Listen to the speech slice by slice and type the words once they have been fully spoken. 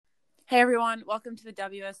Hey everyone, welcome to the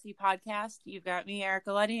WSC podcast. You've got me,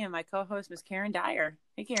 Erica Letty, and my co-host, Miss Karen Dyer.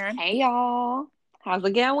 Hey Karen. Hey y'all. How's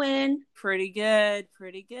it going? Pretty good.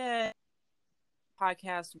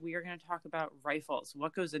 Podcast, we are going to talk about rifles.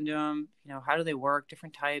 What goes into them, how do they work,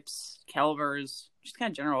 different types, calibers, just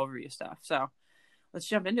kind of general overview stuff. So let's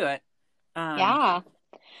jump into it. Yeah.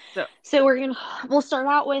 So we'll start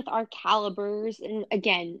out with our calibers. And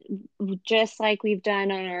again, just like we've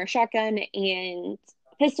done on our shotgun and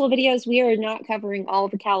pistol videos, we are not covering all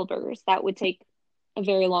the calibers. That would take a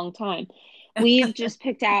very long time. We've just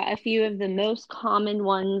picked out a few of the most common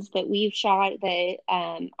ones that we've shot that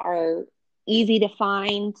are easy to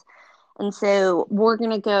find. And so we're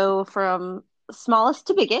going to go from smallest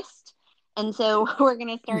to biggest. And so we're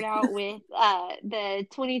going to start out with the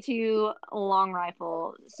 22 long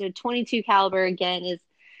rifle. So 22 caliber, again, is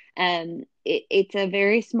it's a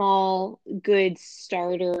very small, good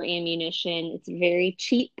starter ammunition. It's very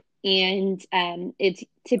cheap, and it's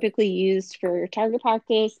typically used for target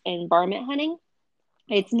practice and varmint hunting.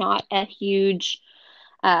 It's not a huge...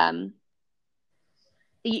 you're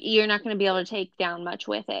not going to be able to take down much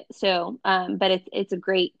with it. So, but it's a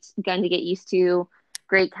great gun to get used to,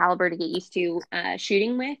 great caliber to get used to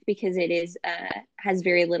shooting with, because it is has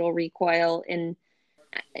very little recoil. And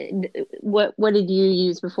what did you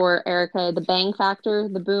use before, Erica? The bang factor,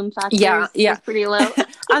 the boom factor is pretty low.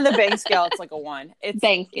 On the bang scale, it's like a 1. It's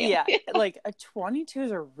bang scale. Yeah, like a 22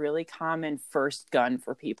 is a really common first gun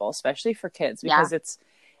for people, especially for kids, because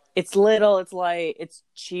it's little, it's light, it's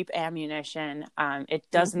cheap ammunition. It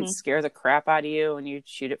doesn't scare the crap out of you when you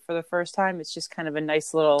shoot it for the first time. It's just kind of a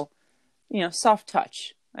nice little, soft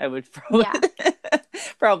touch, I would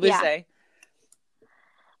probably say.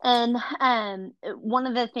 And one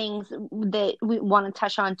of the things that we want to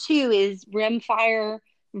touch on too is rim fire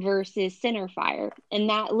versus center fire. And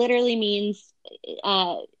that literally means,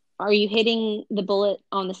 are you hitting the bullet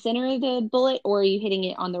on the center of the bullet, or are you hitting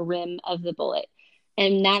it on the rim of the bullet?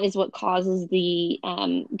 And that is what causes the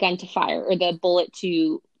gun to fire, or the bullet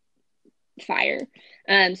to fire.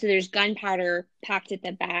 So there's gunpowder packed at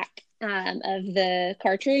the back of the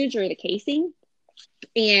cartridge or the casing.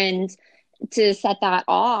 And to set that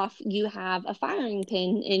off, you have a firing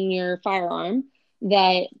pin in your firearm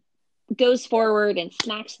that goes forward and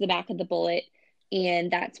smacks the back of the bullet. And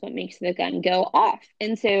that's what makes the gun go off.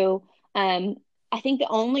 And so I think the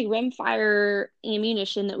only rimfire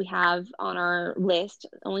ammunition that we have on our list,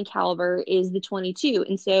 only caliber, is the 22.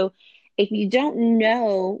 And so if you don't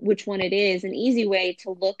know which one it is, an easy way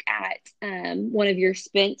to look at one of your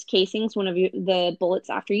spent casings, the bullets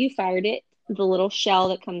after you fired it, the little shell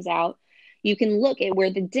that comes out, you can look at where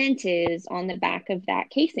the dent is on the back of that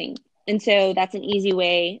casing. And so that's an easy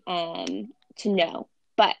way to know.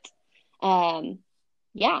 But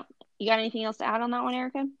yeah, you got anything else to add on that one,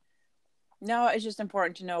 Erica? No, it's just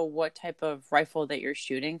important to know what type of rifle that you're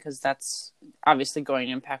shooting, because that's obviously going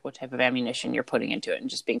to impact what type of ammunition you're putting into it, and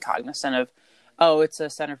just being cognizant of, it's a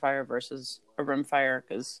center fire versus a rim fire,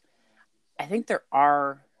 because I think there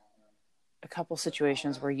are a couple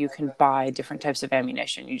situations where you can buy different types of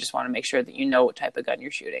ammunition. You just want to make sure that you know what type of gun you're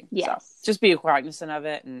shooting. Yes. So just be cognizant of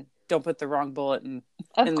it, and don't put the wrong bullet in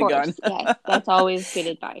the gun. Yes, that's always good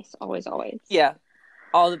advice. Always. Yeah,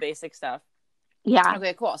 all the basic stuff. Yeah.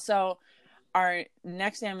 Okay, cool. So our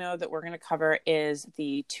next ammo that we're going to cover is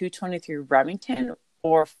the 223 Remington,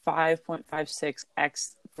 or 5.56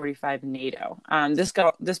 X45 NATO.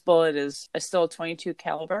 This bullet is still a 22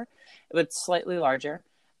 caliber, but it's slightly larger.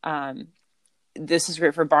 This is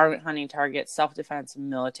great for varmint hunting targets, self-defense, and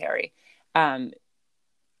military.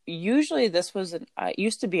 Usually this was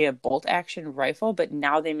used to be a bolt action rifle, but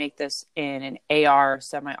now they make this in an AR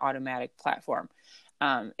semi-automatic platform.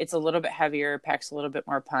 It's a little bit heavier, packs a little bit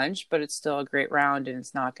more punch, but it's still a great round, and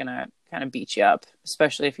it's not going to kind of beat you up,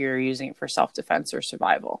 especially if you're using it for self-defense or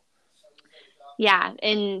survival. Yeah,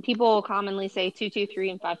 and people commonly say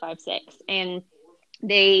 223 and 5.56, and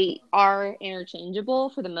they are interchangeable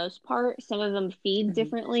for the most part. Some of them feed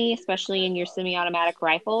differently, especially in your semi-automatic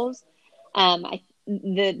rifles.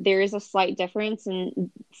 There is a slight difference, and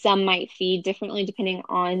some might feed differently depending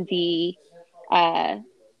on the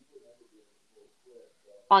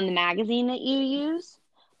magazine that you use.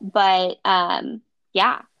 But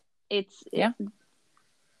it's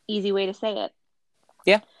easy way to say it.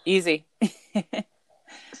 Yeah, easy.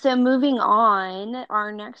 So moving on,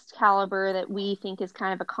 our next caliber that we think is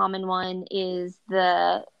kind of a common one is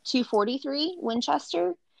the 243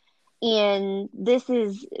 Winchester. And this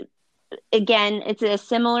is, again, it's a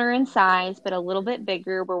similar in size, but a little bit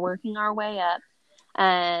bigger. We're working our way up.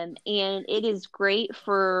 And it is great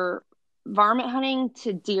for varmint hunting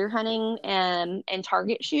to deer hunting and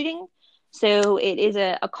target shooting. So it is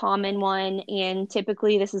a common one, and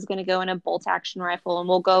typically this is going to go in a bolt action rifle, and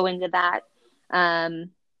we'll go into that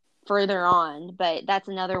um, further on. But that's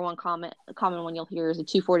another one common one you'll hear is a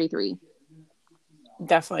 243.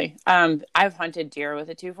 Definitely. I've hunted deer with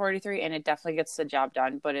a 243 and it definitely gets the job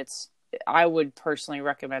done, but I would personally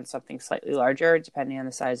recommend something slightly larger depending on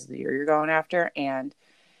the size of the deer you're going after and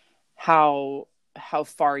how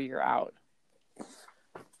far you're out.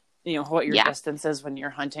 You know, what your Yeah, distance is when you're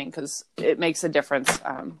hunting, because it makes a difference.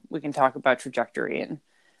 We can talk about trajectory and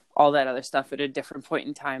all that other stuff at a different point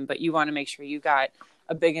in time, but you want to make sure you got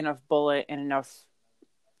a big enough bullet and enough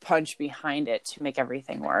punch behind it to make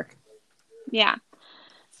everything work. yeah.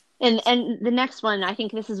 And the next one, I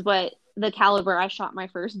think this is what the caliber I shot my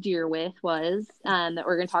first deer with was that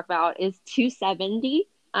we're going to talk about is 270.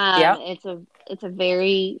 Yeah. It's a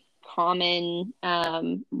very common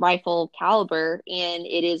rifle caliber, and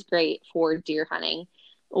it is great for deer hunting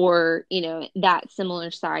or that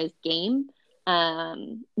similar sized game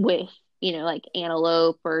with like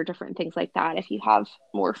antelope or different things like that. If you have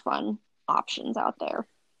more fun options out there.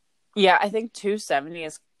 Yeah, I think 270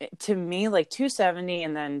 is, to me, like 270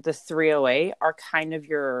 and then the 308 are kind of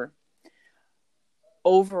your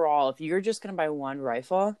overall. If you're just going to buy one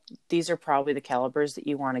rifle, these are probably the calibers that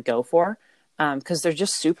you want to go for, because they're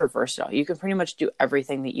just super versatile. You can pretty much do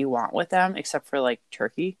everything that you want with them except for like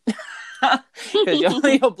turkey, because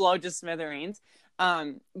you'll blow to smithereens.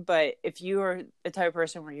 But if you are the type of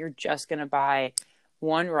person where you're just going to buy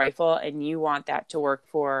one rifle and you want that to work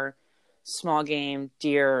for small game,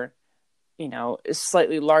 deer,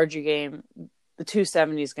 slightly larger game, the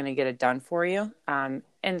 270 is going to get it done for you. And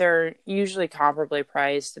they're usually comparably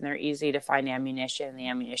priced and they're easy to find ammunition. The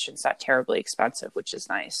ammunition's not terribly expensive, which is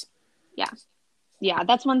nice. Yeah. Yeah,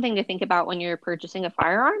 that's one thing to think about when you're purchasing a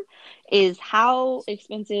firearm is how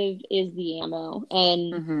expensive is the ammo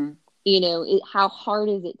and Mm-hmm. how hard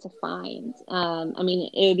is it to find? I mean,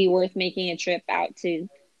 it would be worth making a trip out to,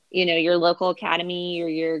 your local academy or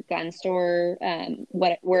your gun store,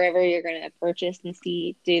 wherever you're going to purchase and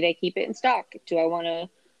see, do they keep it in stock? Do I want to,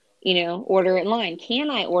 order it online? Can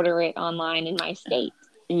I order it online in my state?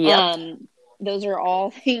 Yep. Those are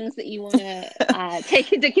all things that you want to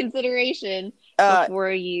take into consideration Uh,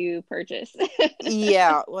 before you purchase.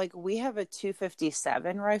 yeah, like we have a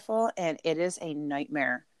 257 rifle and it is a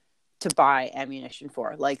nightmare to buy ammunition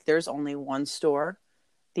for. Like there's only one store,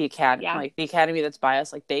 the academy, Yeah, like the academy that's by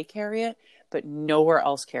us, like they carry it, but nowhere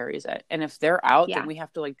else carries it. And if they're out, then yeah, we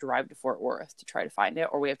have to like drive to Fort Worth to try to find it,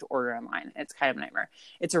 or we have to order online. It's kind of a nightmare.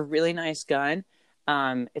 It's a really nice gun.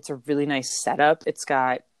 It's a really nice setup. It's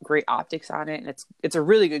got great optics on it, and it's a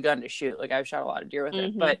really good gun to shoot. Like I've shot a lot of deer with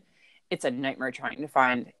it, hmm but it's a nightmare trying to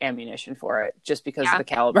find ammunition for it just because of yeah, the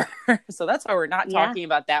caliber. So that's why we're not yeah. talking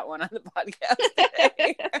about that one on the podcast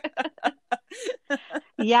today.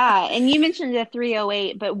 Yeah, and you mentioned the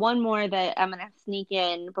 308, but one more that I'm gonna sneak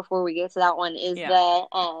in before we get to that one is Yeah.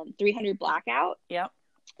 the 300 blackout. Yep.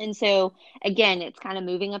 And so again, it's kind of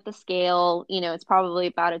moving up the scale. It's probably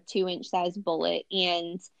about a 2-inch size bullet,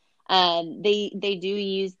 and they do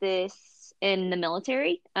use this in the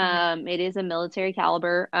military. Mm-hmm. It is a military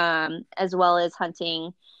caliber, as well as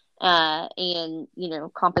hunting, and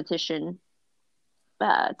competition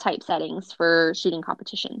type settings for shooting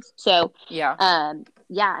competitions. So, Yeah.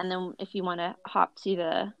 yeah, and then if you want to hop to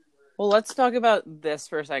the Well, let's talk about this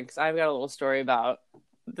for a second because I've got a little story about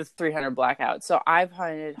the 300 blackout. So I've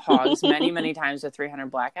hunted hogs many, many times with 300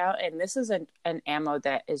 blackout, and this is an ammo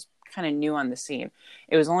that is kind of new on the scene.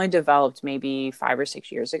 It was only developed maybe 5 or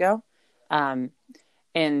 6 years ago. Um,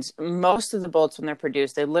 and most of the bullets, when they're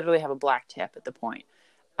produced, they literally have a black tip at the point.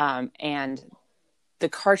 And the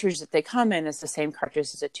cartridge that they come in is the same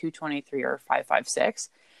cartridge as a 223 or 5.56.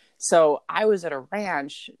 So I was at a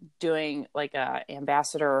ranch doing like a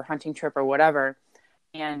ambassador or hunting trip or whatever,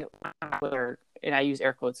 and and I use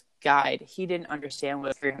air quotes guide. He didn't understand what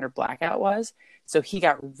a 300 blackout was, so he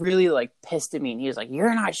got really like pissed at me, and he was like,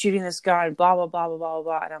 "You're not shooting this gun," blah blah blah blah blah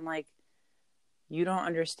blah. And I'm like, "You don't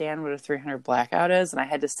understand what a 300 blackout is," and I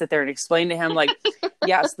had to sit there and explain to him like,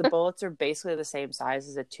 yes, the bullets are basically the same size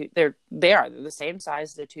as they're the same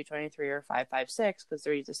size as a 223 or 5.56 because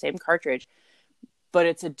they're the same cartridge, but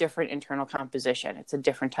it's a different internal composition. It's a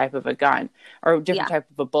different type of a gun or a different yeah, type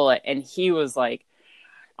of a bullet. And he was like,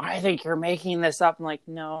 "I think you're making this up." I'm like,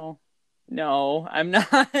 no, I'm not.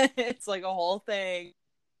 It's like a whole thing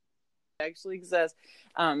that actually exists.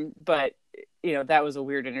 But that was a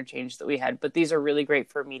weird interchange that we had, but these are really great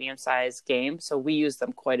for medium-sized game. So we use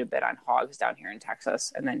them quite a bit on hogs down here in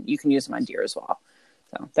Texas. And then you can use them on deer as well.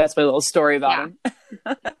 So that's my little story about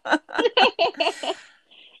yeah. them.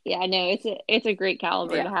 Yeah, no, it's a great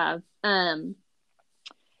caliber to Yeah. have.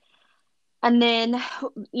 And then,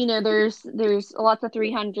 there's lots of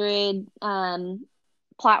 300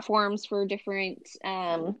 platforms for different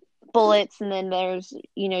bullets, and then there's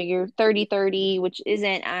your 30-30, which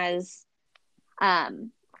isn't as I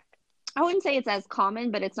wouldn't say it's as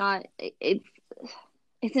common, but it's not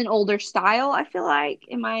it's an older style, I feel like.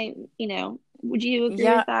 Would you agree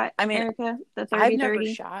Yeah. with that, I mean, Erica? The I've thirty never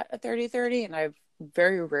thirty. shot a 30-30, and I've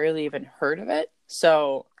very rarely even heard of it.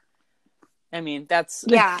 So, I mean, that's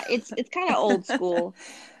Yeah, it's kind of old school.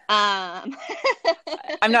 Um,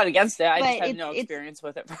 I'm not against it. I just but had it's no it's experience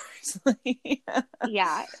with it personally.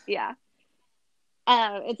 yeah, yeah.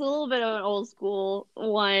 It's a little bit of an old school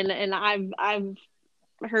one, and I've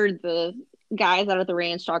heard the guys out at the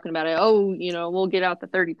ranch talking about it. Oh, we'll get out the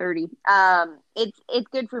 30-30. It's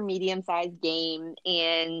good for medium sized game,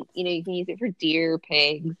 and you can use it for deer,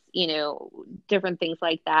 pigs, different things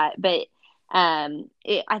like that. But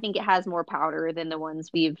I think it has more powder than the ones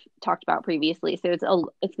we've talked about previously, so it's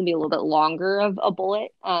gonna be a little bit longer of a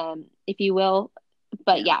bullet, if you will.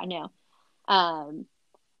 But Yeah. yeah, no. Um,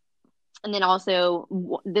 and then also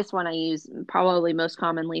this one I use probably most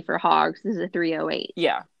commonly for hogs. This is a 308.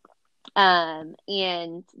 Yeah. And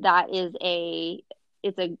that is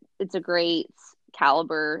it's a great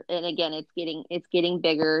caliber. And again, it's getting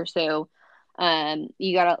bigger. So,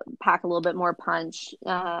 you got to pack a little bit more punch.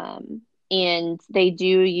 And they do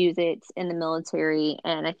use it in the military,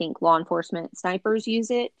 and I think law enforcement snipers use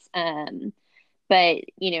it. But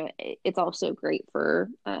it's also great for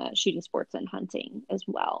shooting sports and hunting as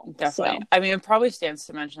well. Definitely. So I mean, it probably stands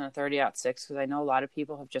to mention the 30-06 because I know a lot of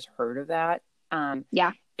people have just heard of that.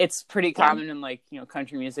 yeah, It's pretty yeah. common in like,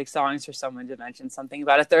 country music songs for someone to mention something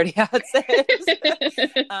about a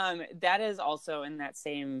 30-06. That is also in that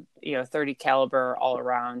same, 30 caliber all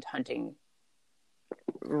around hunting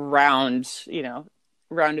round,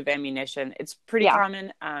 round of ammunition. It's pretty Yeah.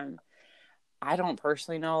 common. I don't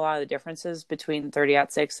personally know a lot of the differences between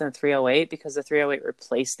 30-06 and 308 because the 308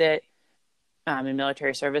 replaced it in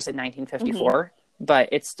military service in Hmm. 1954, but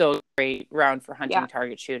it's still a great round for hunting, Yeah.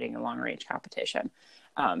 target shooting, and long range competition.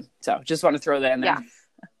 So just want to throw that in Yeah.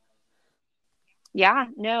 there. Yeah,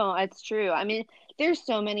 no, it's true. I mean, there's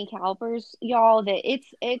so many calipers, y'all, that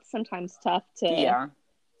it's sometimes tough to Yeah.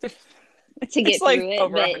 It's get like through it.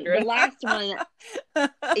 over But the 100. last one,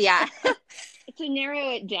 yeah, to narrow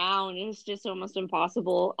it down is just almost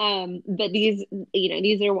impossible. But these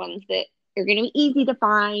are ones that are going to be easy to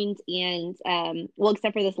find, and well,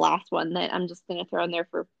 except for this last one that I'm just going to throw in there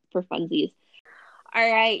for funsies. All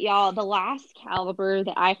right, y'all. The last caliber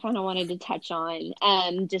that I kind of wanted to touch on,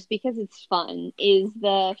 just because it's fun, is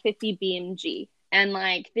the 50 BMG. And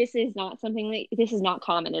like, this is not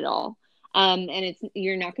common at all. And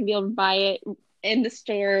you're not going to be able to buy it in the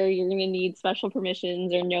store. You're going to need special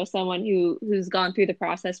permissions or know someone who's gone through the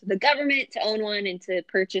process with the government to own one and to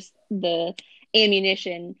purchase the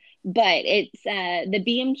ammunition. But it's the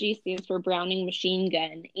BMG stands for Browning Machine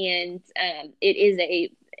Gun, and it is a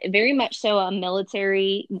very much so a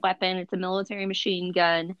military weapon. It's a military machine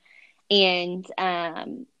gun, and I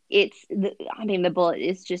mean, the bullet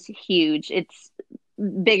is just huge. It's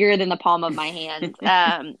bigger than the palm of my hand.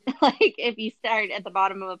 Like if you start at the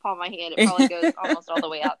bottom of the palm of my hand, it probably goes almost all the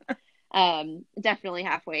way up. Definitely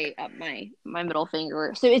halfway up my middle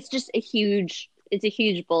finger. So it's a huge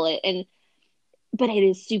bullet, and but it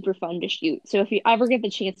is super fun to shoot. So if you ever get the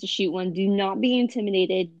chance to shoot one, do not be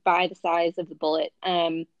intimidated by the size of the bullet.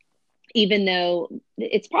 Even though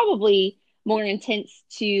it's probably more intense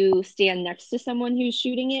to stand next to someone who's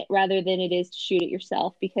shooting it rather than it is to shoot it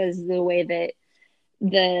yourself, because the way that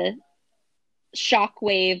the shock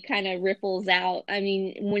wave kind of ripples out. I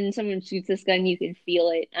mean, when someone shoots this gun, you can feel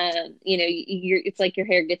it. It's like your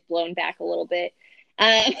hair gets blown back a little bit.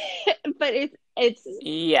 Um, but it's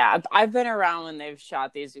Yeah, I've been around when they've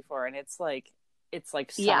shot these before, and it's like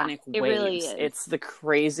yeah, sonic it really waves. is. It's the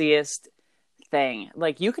craziest thing.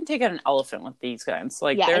 Like you can take out an elephant with these guns.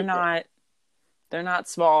 Like Yeah, they're not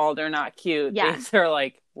small, they're not cute. yeah. These are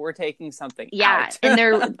like we're taking something Yeah, out. and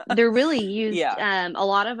they're really used. Yeah. A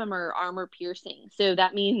lot of them are armor piercing, so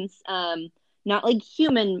that means not like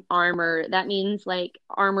human armor. That means like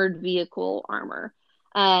armored vehicle armor,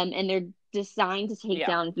 and they're designed to take Yeah.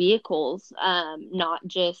 down vehicles, not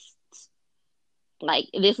just like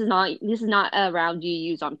this is not a round you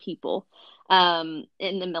use on people, in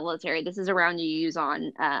the military. This is a round you use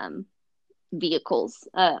on vehicles,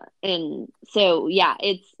 and so yeah,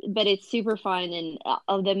 it's super fun, and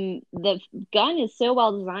of them the gun is so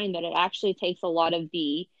well designed that it actually takes a lot of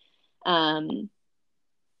um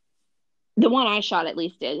the one I shot at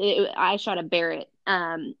least I shot a Barrett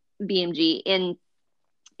BMG, and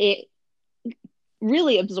it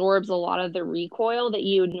really absorbs a lot of the recoil that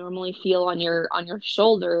you would normally feel on your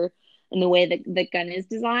shoulder in the way that the gun is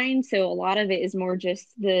designed. So a lot of it is more just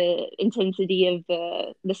the intensity of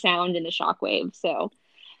the sound and the shockwave. So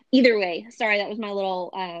either way, sorry, that was my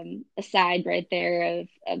little aside right there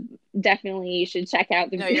of definitely you should check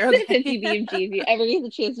out the, No, you're the okay. 50 BMG if you ever get the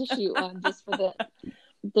chance to shoot one, just for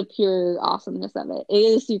the pure awesomeness of it. It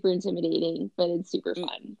is super intimidating, but it's super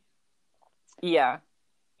fun. Yeah.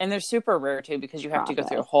 And they're super rare too, because you have to go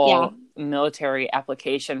through a Process. Yeah. whole military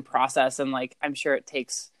application process. And like, I'm sure it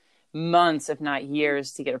takes months, if not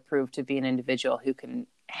years, to get approved to be an individual who can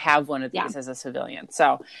have one of Yeah. these as a civilian.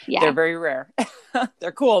 So they're Yeah. very rare.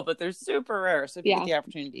 They're cool, but they're super rare. So if you Yeah. get the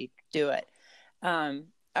opportunity, do it.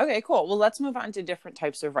 Okay, cool. Well, let's move on to different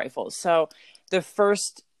types of rifles. So the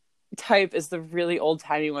first type is the really old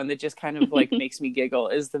timey one that just kind of like makes me giggle,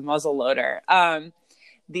 is the muzzle loader.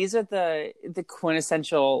 These are the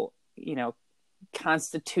quintessential, you know,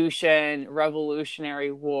 Constitution,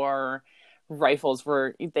 Revolutionary War rifles,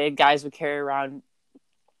 where guys would carry around,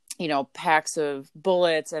 you know, packs of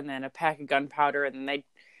bullets and then a pack of gunpowder, and then they'd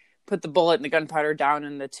put the bullet and the gunpowder down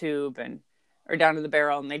in the tube or down in the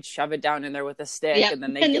barrel, and they'd shove it down in there with a stick, Yep. and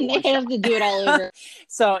then they'd And get then one they have shot. to do it all over.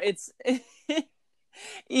 So it's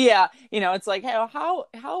yeah, you know, it's like, hey,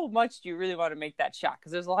 how much do you really want to make that shot?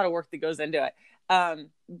 Because there's a lot of work that goes into it.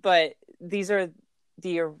 But these are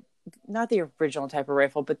the not the original type of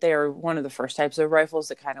rifle, but they are one of the first types of rifles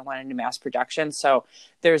that kind of went into mass production. So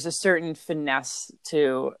there's a certain finesse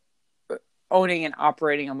to owning and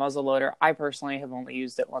operating a muzzle loader. I personally have only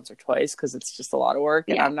used it once or twice because it's just a lot of work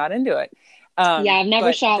and I'm not into it. Yeah, I've never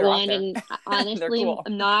but shot they're out one, there. and They're honestly, cool.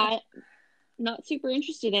 I'm not super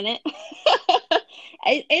interested in it.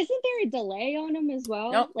 Isn't there a delay on them as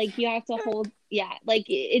well? Nope. Like you have to hold, like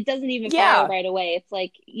it doesn't even Yeah. fire right away. It's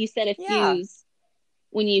like you set a Yeah. fuse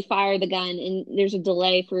when you fire the gun, and there's a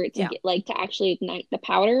delay for it to get like to actually ignite the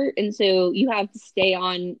powder, and so you have to stay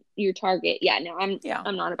on your target. Yeah, no, I'm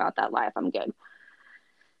not about that life. I'm good.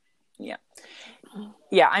 Yeah.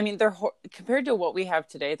 Yeah, I mean, they're compared to what we have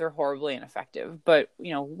today, they're horribly ineffective. But,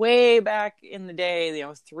 you know, way back in the day, you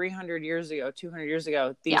know, 300 years ago, 200 years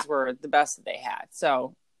ago, these were the best that they had.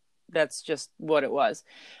 So that's just what it was.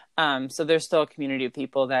 So there's still a community of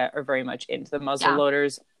people that are very much into the muzzle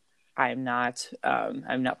loaders. I'm not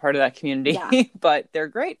part of that community, but they're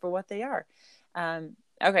great for what they are.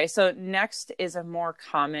 Okay, so next is a more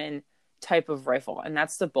common type of rifle, and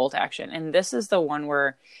that's the bolt action. And this is the one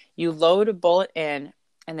where you load a bullet in,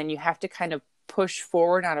 and then you have to kind of push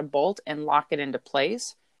forward on a bolt and lock it into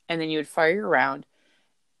place, and then you would fire your round.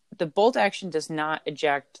 The bolt action does not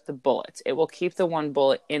eject the bullets. It will keep the one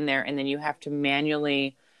bullet in there, and then you have to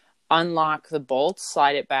manually unlock the bolt,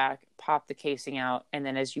 slide it back, pop the casing out, and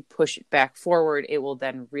then as you push it back forward, it will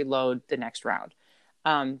then reload the next round.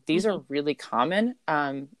 These are really common.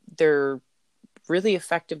 They're really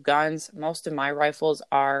effective guns. Most of my rifles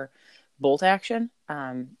are bolt action.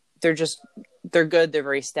 They're good. They're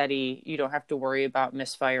very steady. You don't have to worry about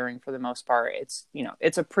misfiring for the most part. It's, you know,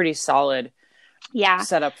 it's a pretty solid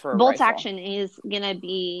setup for a bolt rifle. Action is gonna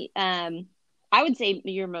be I would say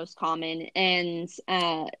your most common, and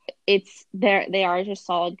they are just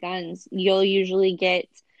solid guns. You'll usually get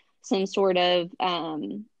some sort of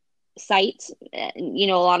sight. You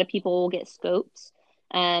know, a lot of people will get scopes,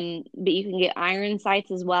 but you can get iron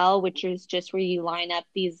sights as well, which is just where you line up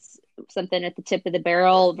something at the tip of the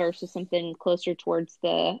barrel versus something closer towards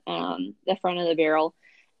the front of the barrel,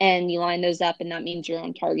 and you line those up, and that means you're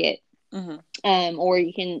on target. Mm-hmm. Or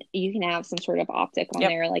you can have some sort of optic on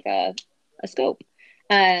there, like a scope,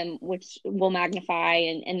 which will magnify,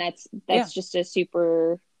 and that's just a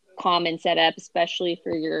super common setup, especially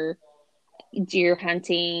for your deer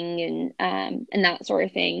hunting and that sort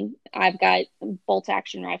of thing. I've got bolt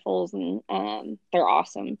action rifles, and they're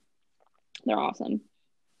awesome. They're awesome.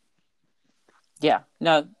 Yeah,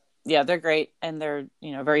 no, yeah, they're great, and they're,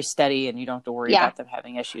 you know, very steady, and you don't have to worry about them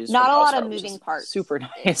having issues. Not a lot of moving parts. Super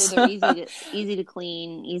nice. So they're easy to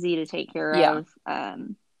clean, easy to take care of.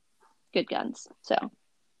 Good guns. So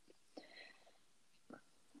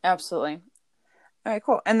absolutely. All right,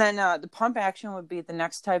 cool. And then the pump action would be the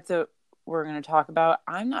next type that we're going to talk about.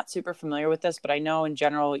 I'm not super familiar with this, but I know in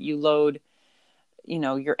general you load, you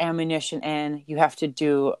know, your ammunition in. You have to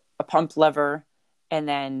do a pump lever, and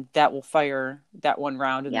then that will fire that one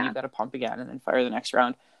round, and then you've got to pump again, and then fire the next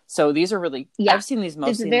round. So these are really, I've seen these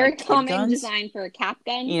mostly. It's a very common guns. Design for a cap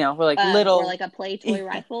gun. You know, we're like little, or like a play toy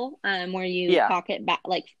rifle, where you cock it back,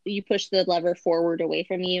 like you push the lever forward away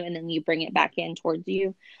from you, and then you bring it back in towards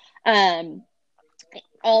you.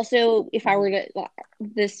 Also, if I were to,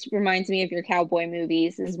 this reminds me of your cowboy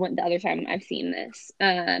movies, is what the other time I've seen this,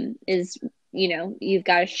 is, you've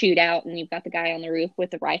got a shootout and you've got the guy on the roof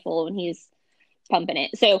with the rifle and he's pumping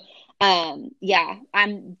it. So, yeah,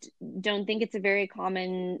 don't think it's a very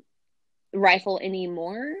common rifle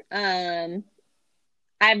anymore. Yeah,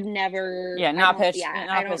 I not don't past the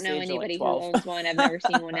know age of like anybody who 12. owns one. I've never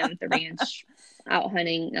seen one out at the ranch, out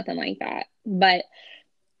hunting, nothing like that. But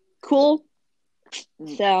cool.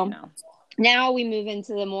 So No. now we move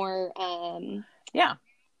into the more Yeah.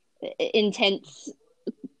 intense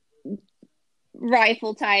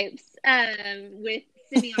rifle types, with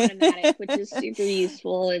semi-automatic, which is super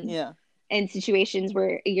useful Yeah. in situations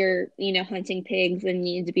where you're, hunting pigs and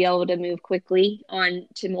you need to be able to move quickly on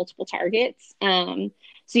to multiple targets.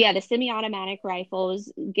 So yeah, the semi-automatic rifle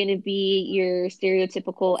is going to be your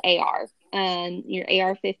stereotypical AR, your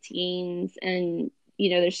AR-15s, and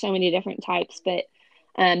there's so many different types, but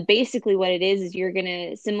basically what it is you're going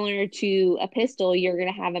to, similar to a pistol, you're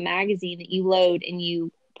going to have a magazine that you load and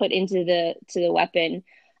you put into the weapon,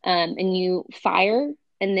 and you fire,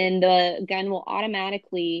 and then the gun will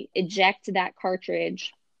automatically eject that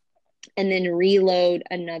cartridge and then reload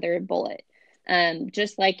another bullet,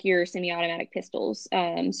 just like your semi-automatic pistols.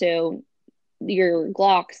 So your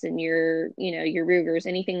Glocks and your Rugers,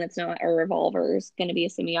 anything that's not a revolver is going to be a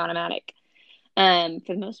semi-automatic, for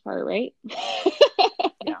the most part, right?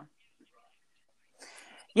 Yeah.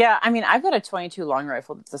 Yeah, I mean, I've got a 22 long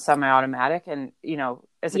rifle that's a semi-automatic, and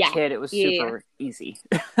as a Yeah, kid, it was yeah, super easy.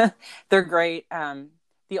 They're great.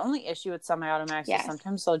 The only issue with semi-automatics is yes,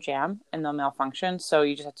 sometimes they'll jam and they'll malfunction, so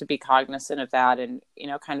you just have to be cognizant of that, and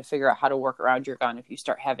kind of figure out how to work around your gun if you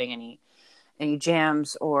start having any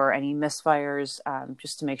jams or any misfires,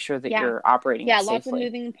 just to make sure that yeah. you're operating Yeah, it lots of safely.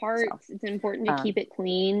 moving So, parts. It's important to keep um, it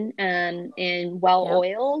clean, and well yep,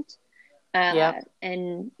 oiled. yep,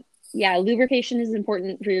 And yeah, lubrication is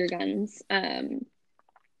important for your guns.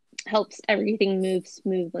 Helps everything move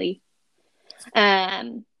smoothly.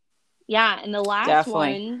 Um, yeah, and the last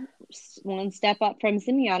definitely. one step up from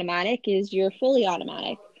semi-automatic is your fully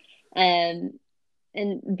automatic. Um,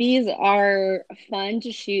 and these are fun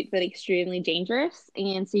to shoot, but extremely dangerous.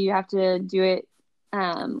 And so you have to do it,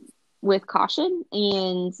 um, with caution.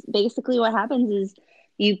 And basically, what happens is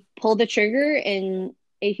you pull the trigger, and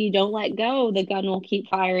if you don't let go, the gun will keep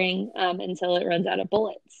firing, until it runs out of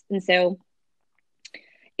bullets. And so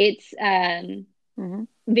it's, Hmm.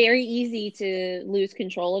 very easy to lose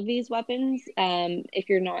control of these weapons, if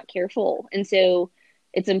you're not careful. And so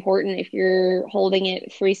it's important, if you're holding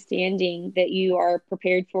it freestanding, that you are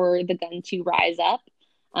prepared for the gun to rise up,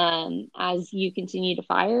 as you continue to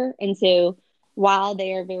fire. And so while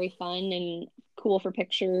they are very fun and cool for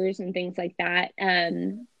pictures and things like that,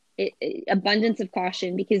 abundance of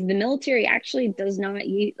caution, because the military actually does not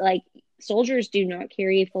use, like, soldiers do not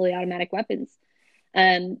carry fully automatic weapons,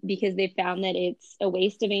 because they found that it's a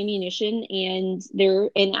waste of ammunition and they're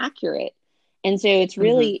inaccurate. And so it's Hmm.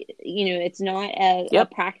 really, it's not a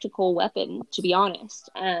Yep. practical weapon, to be honest.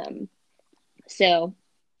 So,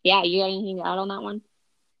 yeah, you got anything to add on that one?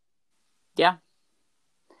 Yeah.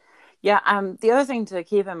 Yeah, the other thing to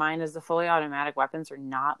keep in mind is the fully automatic weapons are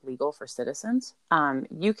not legal for citizens.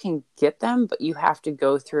 You can get them, but you have to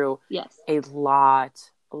go through Yes. a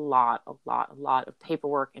lot of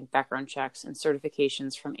paperwork and background checks and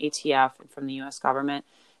certifications from ATF and from the U.S. government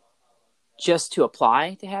just to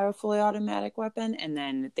apply to have a fully automatic weapon. And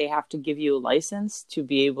then they have to give you a license to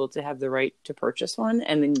be able to have the right to purchase one.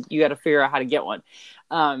 And then you got to figure out how to get one.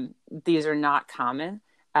 These are not common.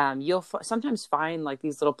 You'll sometimes find like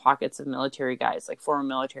these little pockets of military guys, like former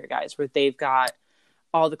military guys, where they've got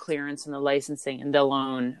all the clearance and the licensing, and they'll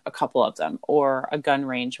own a couple of them. Or a gun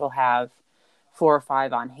range will have 4 or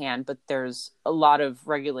 5 on hand, but there's a lot of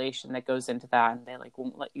regulation that goes into that, and they like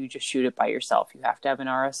won't let you just shoot it by yourself. You have to have an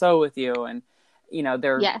RSO with you, and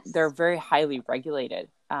they're Yes. very highly regulated,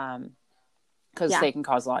 because Yeah. they can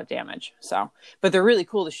cause a lot of damage. So, but they're really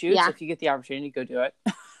cool to shoot. So Yeah. if you get the opportunity, go do it.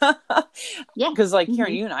 Yeah. Because like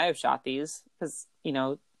Karen, Hmm. you and I have shot these because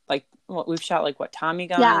like we've shot like what Tommy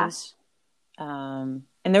Yeah. guns,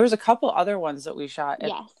 and there was a couple other ones that we shot at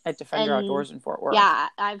Yes. Defender And Outdoors in Fort Worth. yeah,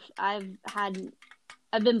 I've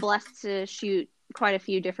been blessed to shoot quite a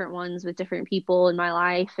few different ones with different people in my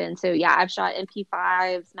life. And so, yeah, I've shot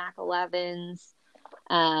MP5s, Mac 11s.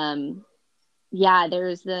 Um, yeah,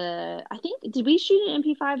 I think, did we shoot an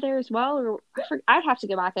MP5 there as well? Or I'd have to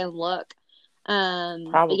go back and look. But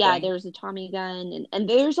yeah, Probably. there's a Tommy gun, and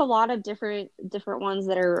there's a lot of different ones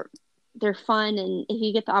that they're fun. And if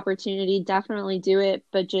you get the opportunity, definitely do it.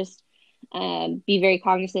 But just, be very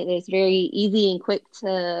cognizant that it's very easy and quick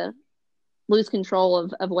lose control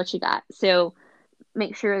of what you got. So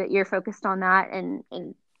make sure that you're focused on that, and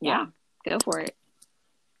yeah, Yeah. go for it.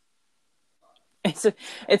 It's a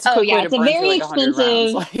Oh quick yeah, way to it's a burn through very like 100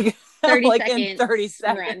 rounds, expensive like 30 like in seconds 30 run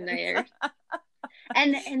seconds. there.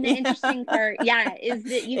 And the Yeah. interesting part, yeah, is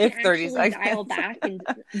that you can If 30 actually dial seconds. back and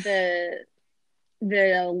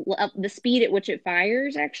the speed at which it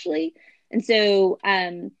fires actually. And so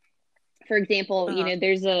for example, Uh-huh.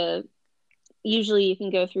 there's a usually you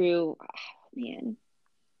can go through, oh, man,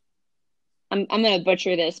 I'm gonna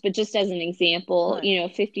butcher this, but just as an example,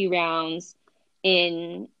 Right. 50 rounds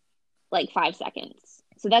in like 5 seconds.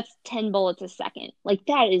 So that's 10 bullets a second. Like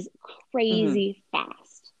that is Hmm. crazy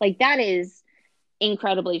fast. Like that is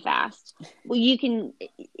incredibly fast. Well, you can,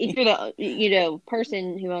 if you're the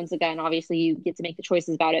person who owns the gun, obviously you get to make the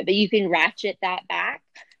choices about it, but you can ratchet that back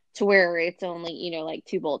to where it's only like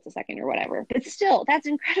 2 bullets a second or whatever. But still, that's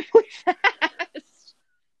incredibly fast.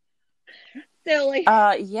 So like,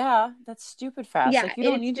 Yeah, that's stupid fast. yeah, Like you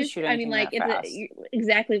don't it's need to just, shoot I mean, anything like that fast.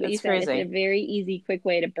 exactly what you That's said. It's a crazy. very easy, quick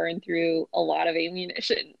way to burn through a lot of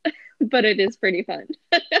ammunition, but it is pretty fun.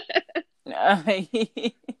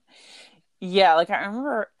 Yeah, like I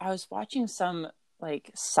remember I was watching some like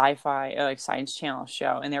sci-fi or like science channel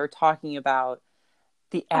show and they were talking about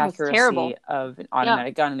the Oh, it's accuracy terrible. of an Yeah,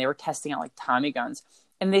 automatic gun and they were testing out like Tommy guns.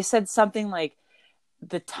 And they said something like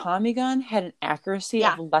the Tommy gun had an accuracy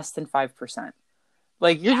of yeah, less than 5%.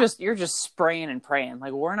 Like yeah, you're just spraying and praying.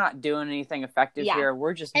 Like we're not doing anything effective yeah. here.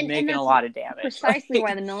 We're just And making a that's lot of damage. precisely why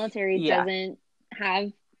Like the military yeah. doesn't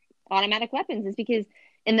have automatic weapons, is because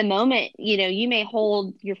in the moment, you may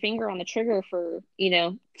hold your finger on the trigger for,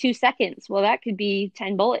 2 seconds. Well, that could be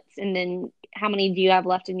 10 bullets. And then how many do you have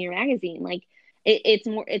left in your magazine? Like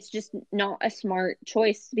it's just not a smart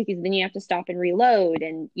choice, because then you have to stop and reload.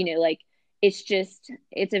 And, like it's a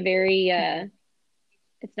very, Hmm.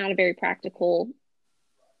 it's not a very practical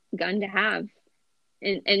gun to have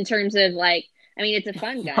in terms of like, I mean, it's a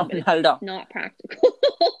fun gun, No, but not it's at all. not practical.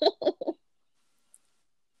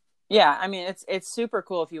 Yeah, I mean it's super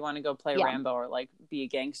cool if you want to go play Yeah. Rambo or like be a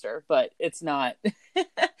gangster, but it's not.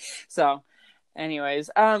 So, anyways,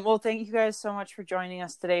 well, thank you guys so much for joining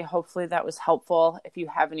us today. Hopefully that was helpful. If you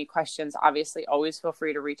have any questions, obviously always feel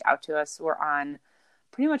free to reach out to us. We're on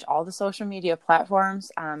pretty much all the social media platforms.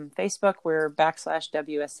 Facebook, we're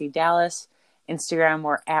 /WSC Dallas. Instagram,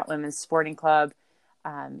 we're at Women's Sporting Club.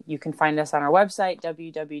 You can find us on our website,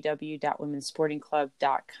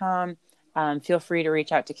 www.womensportingclub.com. Feel free to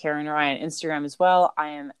reach out to Karen or I on Instagram as well. I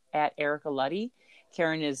am at Erica Luddy.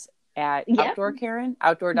 Karen is at Yep. Outdoor Karen, Hmm.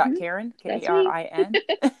 outdoor.Karen, That's me. Karin.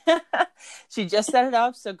 She just set it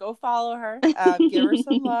up, so go follow her. Give her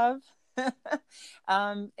some love.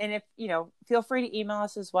 And if, feel free to email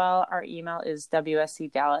us as well. Our email is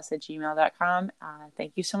wscdallas@gmail.com.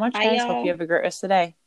 Thank you so much, Bye, guys. Hope you y'all. have a great rest of the day.